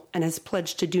heal and has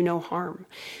pledged to do no harm.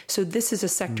 So this is a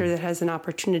sector that has an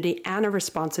opportunity and a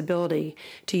responsibility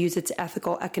to use its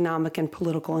ethical, economic, and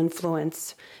political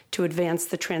influence to advance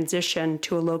the transition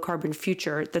to a low-carbon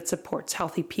future that supports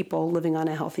healthy people living on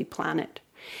a healthy planet.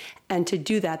 And to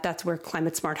do that, that's where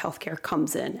climate-smart healthcare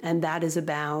comes in, and that is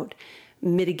about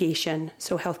mitigation,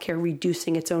 so healthcare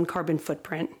reducing its own carbon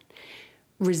footprint,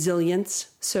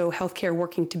 resilience, so healthcare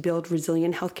working to build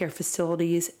resilient healthcare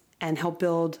facilities and help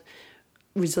build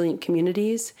resilient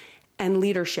communities, and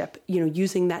leadership,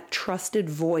 using that trusted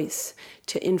voice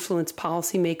to influence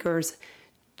policymakers,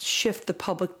 shift the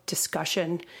public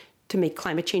discussion to make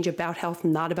climate change about health,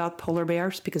 not about polar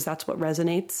bears, because that's what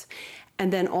resonates,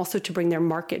 and then also to bring their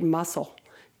market muscle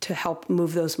to help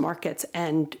move those markets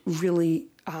and really,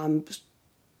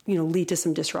 lead to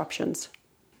some disruptions.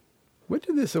 When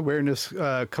did this awareness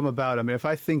come about? I mean, if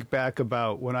I think back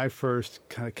about when I first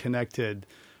kind of connected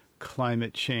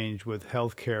climate change with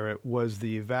healthcare, it was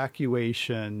the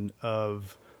evacuation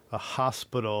of a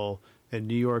hospital in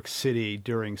New York City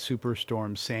during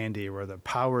Superstorm Sandy, where the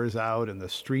power is out and the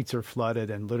streets are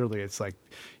flooded, and literally it's like,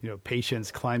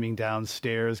 patients climbing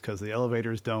downstairs because the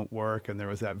elevators don't work, and there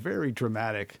was that very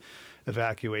dramatic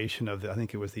evacuation of I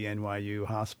think it was the NYU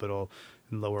hospital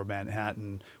in Lower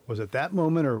Manhattan. Was it that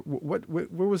moment, or what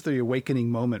was the awakening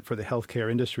moment for the healthcare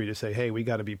industry to say, hey, we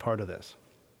got to be part of this?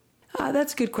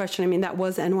 That's a good question. I mean, that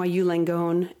was NYU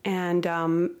Langone, and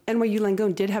NYU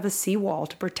Langone did have a seawall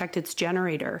to protect its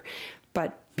generator.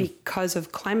 But because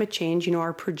of climate change,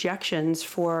 our projections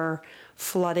for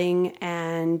flooding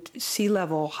and sea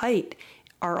level height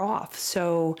are off.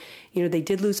 So, they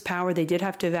did lose power. They did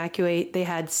have to evacuate. They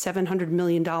had $700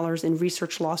 million in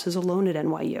research losses alone at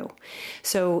NYU.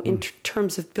 So in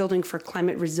terms of building for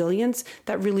climate resilience,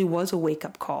 that really was a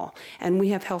wake-up call. And we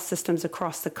have health systems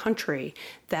across the country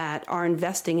that are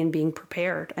investing in being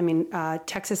prepared. I mean,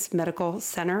 Texas Medical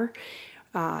Center,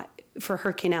 for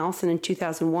Hurricane Allison in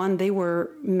 2001, they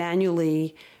were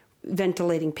manually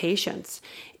ventilating patients.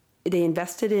 They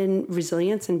invested in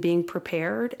resilience and being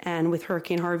prepared, and with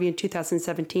Hurricane Harvey in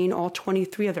 2017, all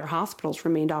 23 of their hospitals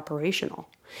remained operational.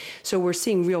 So we're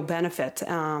seeing real benefits.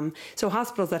 So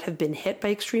hospitals that have been hit by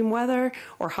extreme weather,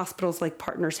 or hospitals like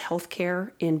Partners Healthcare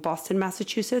in Boston,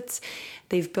 Massachusetts,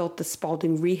 they've built the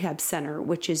Spalding Rehab Center,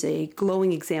 which is a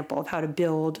glowing example of how to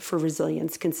build for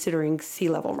resilience considering sea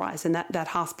level rise. And that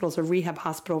hospital is a rehab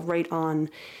hospital right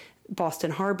on Boston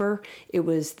Harbor. It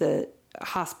was the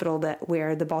hospital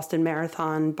where the Boston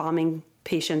Marathon bombing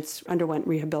patients underwent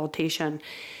rehabilitation.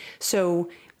 So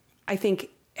I think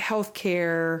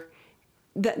healthcare,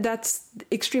 that's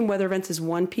extreme weather events is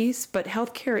one piece, but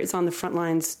healthcare is on the front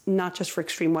lines, not just for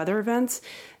extreme weather events.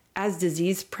 As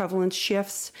disease prevalence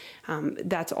shifts,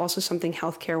 that's also something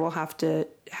healthcare will have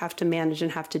to manage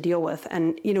and have to deal with.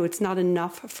 And, it's not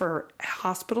enough for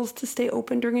hospitals to stay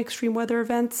open during extreme weather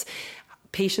events.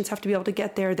 Patients have to be able to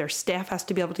get there. Their staff has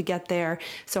to be able to get there.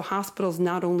 So hospitals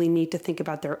not only need to think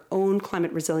about their own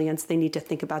climate resilience, they need to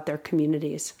think about their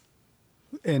communities.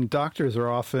 And doctors are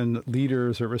often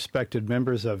leaders or respected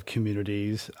members of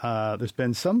communities. There's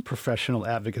been some professional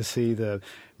advocacy. The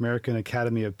American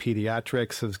Academy of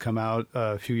Pediatrics has come out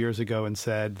a few years ago and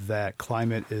said that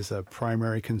climate is a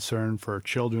primary concern for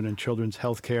children and children's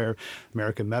health care.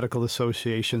 American Medical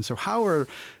Association. So how are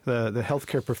the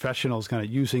healthcare professionals kind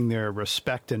of using their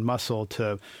respect and muscle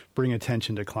to bring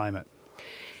attention to climate?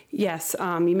 Yes,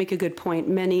 you make a good point.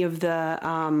 Many of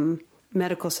the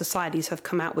medical societies have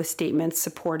come out with statements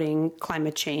supporting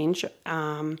climate change.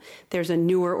 There's a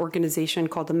newer organization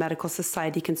called the Medical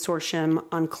Society Consortium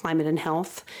on Climate and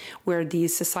Health, where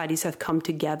these societies have come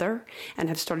together and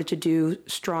have started to do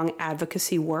strong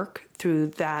advocacy work through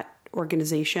that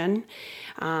organization.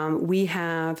 We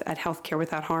have at Healthcare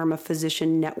Without Harm a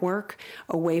physician network,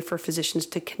 a way for physicians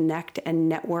to connect and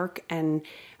network and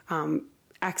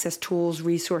access tools,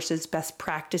 resources, best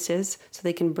practices, so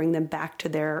they can bring them back to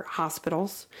their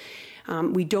hospitals.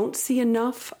 We don't see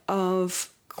enough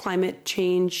of climate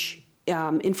change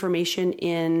information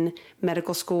in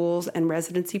medical schools and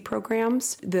residency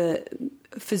programs. The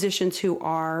physicians who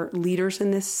are leaders in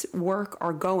this work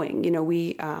are going.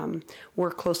 We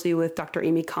work closely with Dr.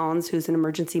 Amy Collins, who's an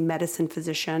emergency medicine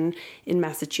physician in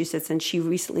Massachusetts, and she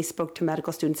recently spoke to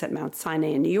medical students at Mount Sinai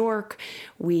in New York.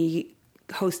 We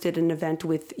hosted an event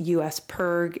with US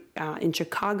PIRG in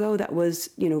Chicago that was,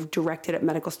 directed at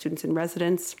medical students and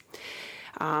residents.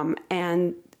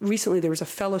 And recently there was a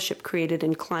fellowship created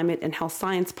in climate and health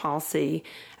science policy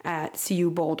at CU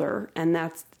Boulder, and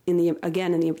that's in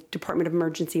the Department of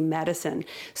Emergency Medicine.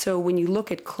 So when you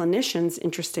look at clinicians,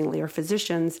 interestingly, or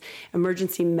physicians,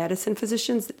 emergency medicine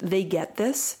physicians, they get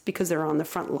this because they're on the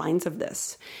front lines of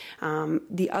this.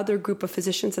 The other group of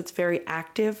physicians that's very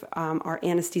active are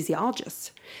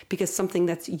anesthesiologists, because something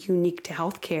that's unique to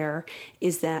healthcare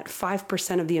is that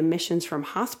 5% of the emissions from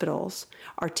hospitals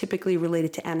are typically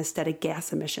related to anesthetic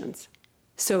gas emissions.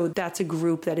 So that's a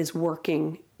group that is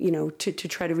working, to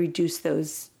try to reduce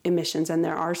those emissions. And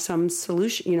there are some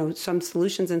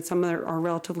solutions, and some are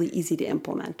relatively easy to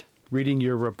implement. Reading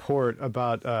your report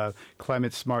about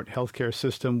climate smart healthcare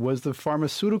system, was the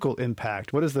pharmaceutical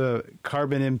impact? What is the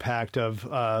carbon impact of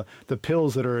the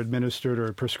pills that are administered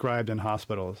or prescribed in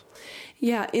hospitals?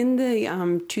 Yeah, in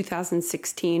the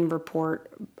 2016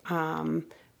 report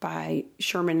by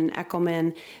Sherman and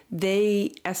Eckelman,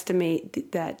 they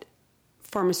estimate that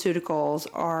pharmaceuticals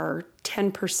are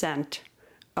 10%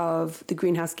 of the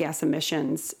greenhouse gas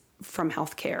emissions from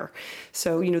healthcare.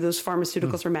 So, those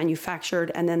pharmaceuticals are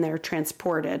manufactured and then they're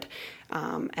transported,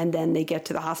 and then they get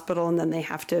to the hospital, and then they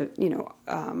have to,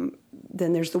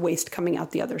 then there's the waste coming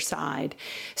out the other side.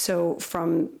 So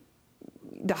from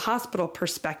the hospital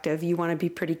perspective, you want to be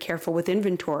pretty careful with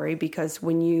inventory, because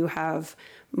when you have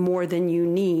more than you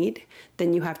need,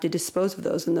 then you have to dispose of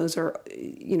those, and those are,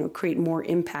 create more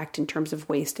impact in terms of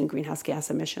waste and greenhouse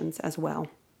gas emissions as well.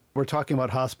 We're talking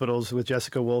about hospitals with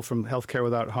Jessica Wolf from Healthcare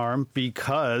Without Harm,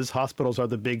 because hospitals are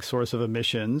the big source of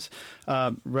emissions.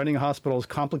 Running a hospital is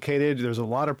complicated. There's a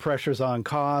lot of pressures on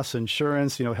costs,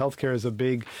 insurance. Healthcare is a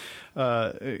big,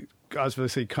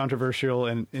 obviously controversial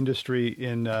and industry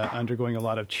in undergoing a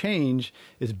lot of change.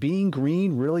 Is being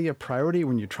green really a priority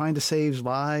when you're trying to save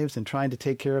lives and trying to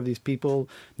take care of these people,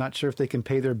 not sure if they can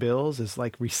pay their bills? Is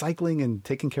like recycling and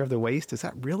taking care of the waste, is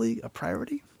that really a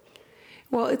priority?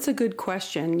 Well, it's a good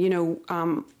question.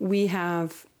 We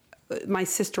have my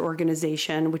sister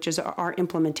organization, which is our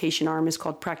implementation arm, is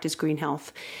called Practice Green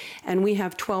Health. And we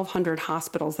have 1,200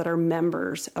 hospitals that are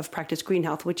members of Practice Green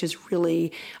Health, which is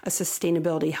really a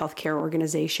sustainability healthcare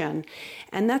organization.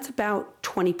 And that's about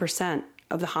 20%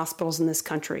 of the hospitals in this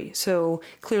country. So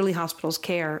clearly hospitals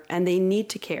care, and they need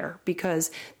to care,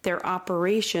 because their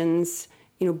operations,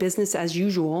 business as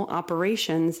usual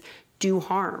operations, do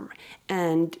harm.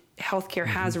 And healthcare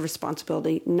has a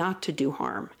responsibility not to do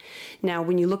harm. Now,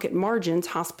 when you look at margins,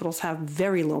 hospitals have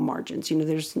very low margins.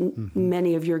 There's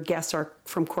many of your guests are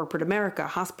from corporate America.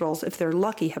 Hospitals, if they're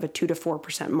lucky, have a 2 to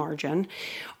 4% margin.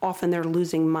 Often they're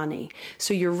losing money.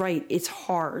 So you're right, it's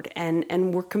hard,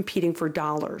 and we're competing for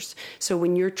dollars. So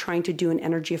when you're trying to do an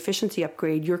energy efficiency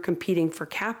upgrade, you're competing for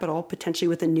capital, potentially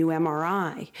with a new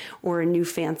MRI or a new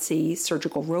fancy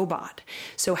surgical robot.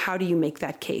 So how do you make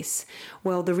that case?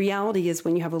 Well, the reality is,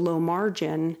 when you have a low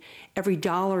margin, every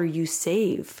dollar you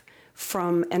save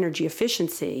from energy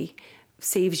efficiency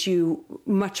saves you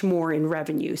much more in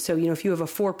revenue. So, if you have a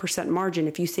 4% margin,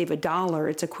 if you save $1,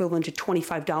 it's equivalent to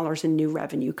 $25 in new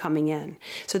revenue coming in.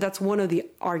 So that's one of the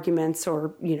arguments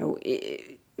or,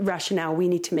 rationale we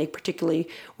need to make, particularly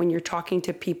when you're talking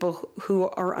to people who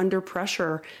are under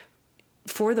pressure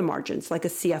for the margins, like a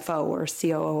CFO or a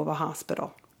COO of a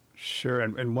hospital. Sure.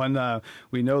 And one,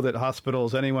 we know that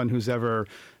hospitals, anyone who's ever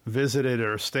visited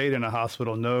or stayed in a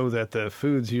hospital know that the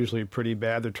food's usually pretty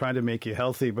bad. They're trying to make you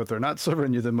healthy, but they're not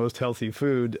serving you the most healthy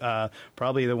food.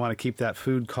 Probably they want to keep that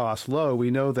food cost low. We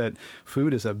know that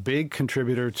food is a big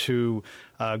contributor to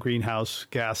greenhouse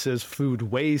gases, food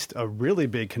waste, a really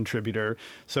big contributor.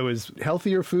 So is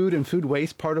healthier food and food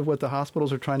waste part of what the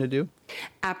hospitals are trying to do?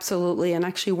 Absolutely. And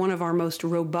actually, one of our most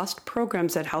robust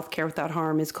programs at Healthcare Without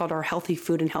Harm is called our Healthy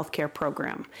Food and Healthcare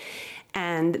Program.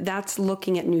 And that's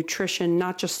looking at nutrition,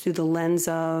 not just through the lens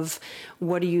of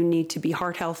what do you need to be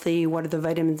heart healthy, what are the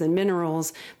vitamins and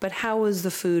minerals, but how is the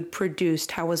food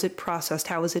produced, how is it processed,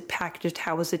 how is it packaged,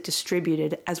 how is it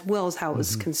distributed, as well as how it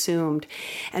was consumed.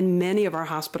 And many of our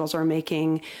hospitals are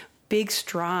making big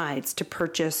strides to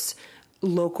purchase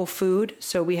local food.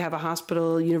 So we have a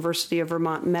hospital, University of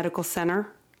Vermont Medical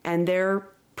Center, and they're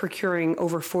procuring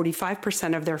over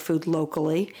 45% of their food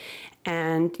locally.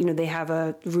 And, they have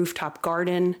a rooftop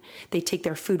garden. They take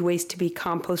their food waste to be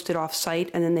composted off-site,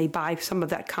 and then they buy some of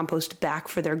that compost back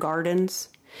for their gardens.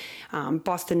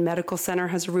 Boston Medical Center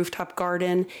has a rooftop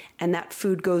garden, and that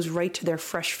food goes right to their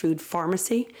fresh food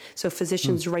pharmacy. So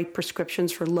physicians write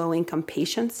prescriptions for low-income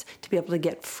patients to be able to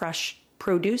get fresh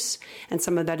produce, and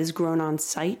some of that is grown on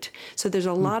site. So there's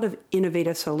a lot of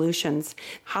innovative solutions.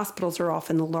 Hospitals are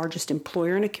often the largest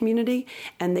employer in a community,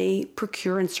 and they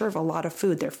procure and serve a lot of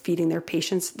food. They're feeding their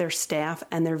patients, their staff,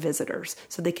 and their visitors.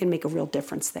 So they can make a real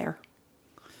difference there.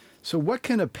 So what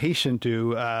can a patient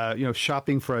do,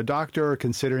 shopping for a doctor,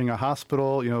 considering a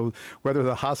hospital, whether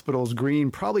the hospital's green,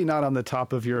 probably not on the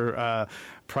top of your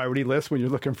priority list when you're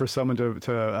looking for someone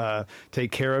to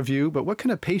take care of you. But what can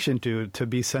a patient do to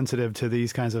be sensitive to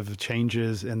these kinds of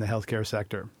changes in the healthcare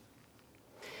sector?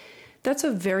 That's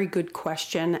a very good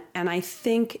question. And I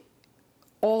think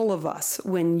all of us,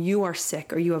 when you are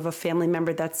sick or you have a family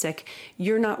member that's sick,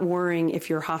 you're not worrying if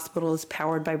your hospital is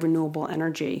powered by renewable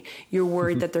energy. You're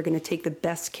worried that they're going to take the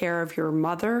best care of your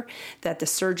mother, that the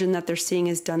surgeon that they're seeing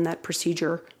has done that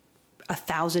procedure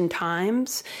 1,000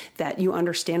 times, that you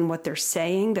understand what they're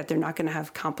saying, that they're not going to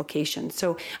have complications.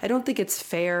 So I don't think it's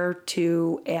fair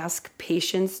to ask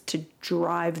patients to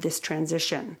drive this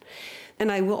transition.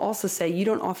 And I will also say you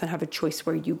don't often have a choice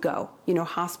where you go.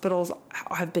 Hospitals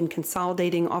have been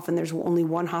consolidating. Often there's only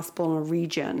one hospital in a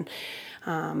region.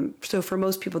 So for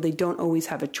most people, they don't always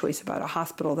have a choice about a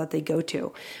hospital that they go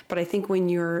to. But I think when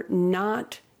you're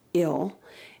not ill,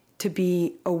 to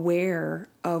be aware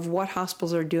of what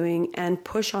hospitals are doing and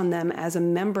push on them as a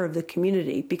member of the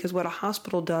community, because what a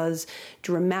hospital does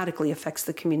dramatically affects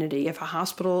the community. If a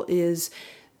hospital is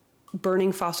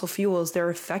burning fossil fuels, they're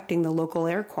affecting the local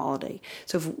air quality.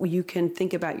 So if you can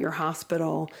think about your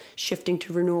hospital shifting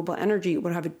to renewable energy, it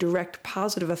would have a direct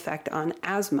positive effect on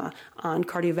asthma, on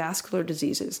cardiovascular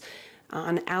diseases,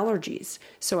 on allergies.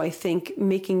 So I think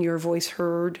making your voice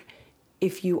heard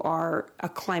if you are a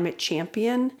climate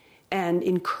champion and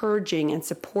encouraging and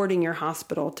supporting your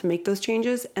hospital to make those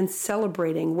changes and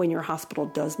celebrating when your hospital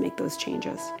does make those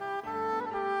changes.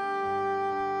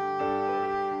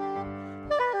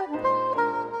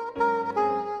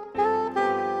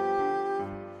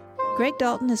 Greg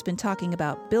Dalton has been talking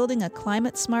about building a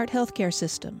climate-smart healthcare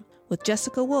system with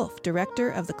Jessica Wolf, Director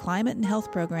of the Climate and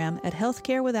Health Program at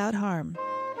Healthcare Without Harm.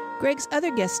 Greg's other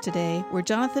guests today were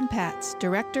Jonathan Patz,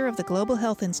 Director of the Global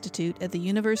Health Institute at the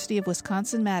University of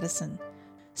Wisconsin-Madison,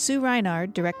 Sue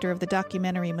Reinard, Director of the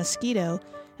documentary Mosquito,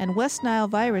 and West Nile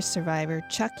virus survivor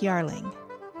Chuck Yarling.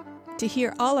 To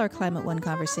hear all our Climate One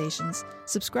conversations,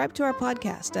 subscribe to our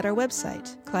podcast at our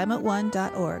website,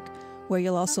 climateone.org, where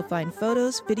you'll also find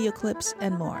photos, video clips,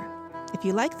 and more. If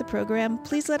you like the program,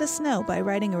 please let us know by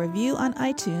writing a review on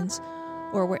iTunes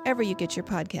or wherever you get your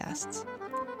podcasts.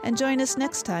 And join us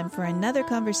next time for another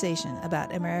conversation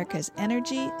about America's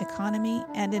energy, economy,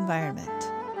 and environment.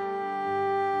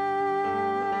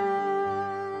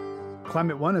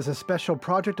 Climate One is a special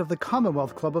project of the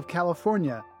Commonwealth Club of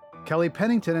California. Kelly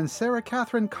Pennington and Sarah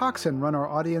Catherine Coxon run our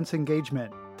audience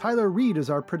engagement. Tyler Reed is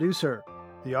our producer.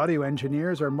 The audio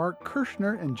engineers are Mark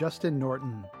Kirshner and Justin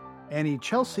Norton. Annie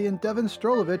Chelsea and Devin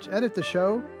Strolovich edit the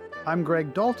show. I'm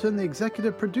Greg Dalton, the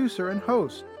executive producer and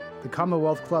host. The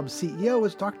Commonwealth Club CEO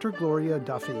is Dr. Gloria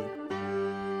Duffy.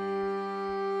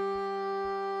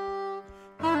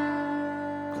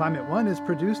 Climate One is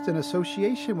produced in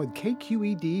association with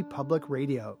KQED Public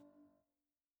Radio.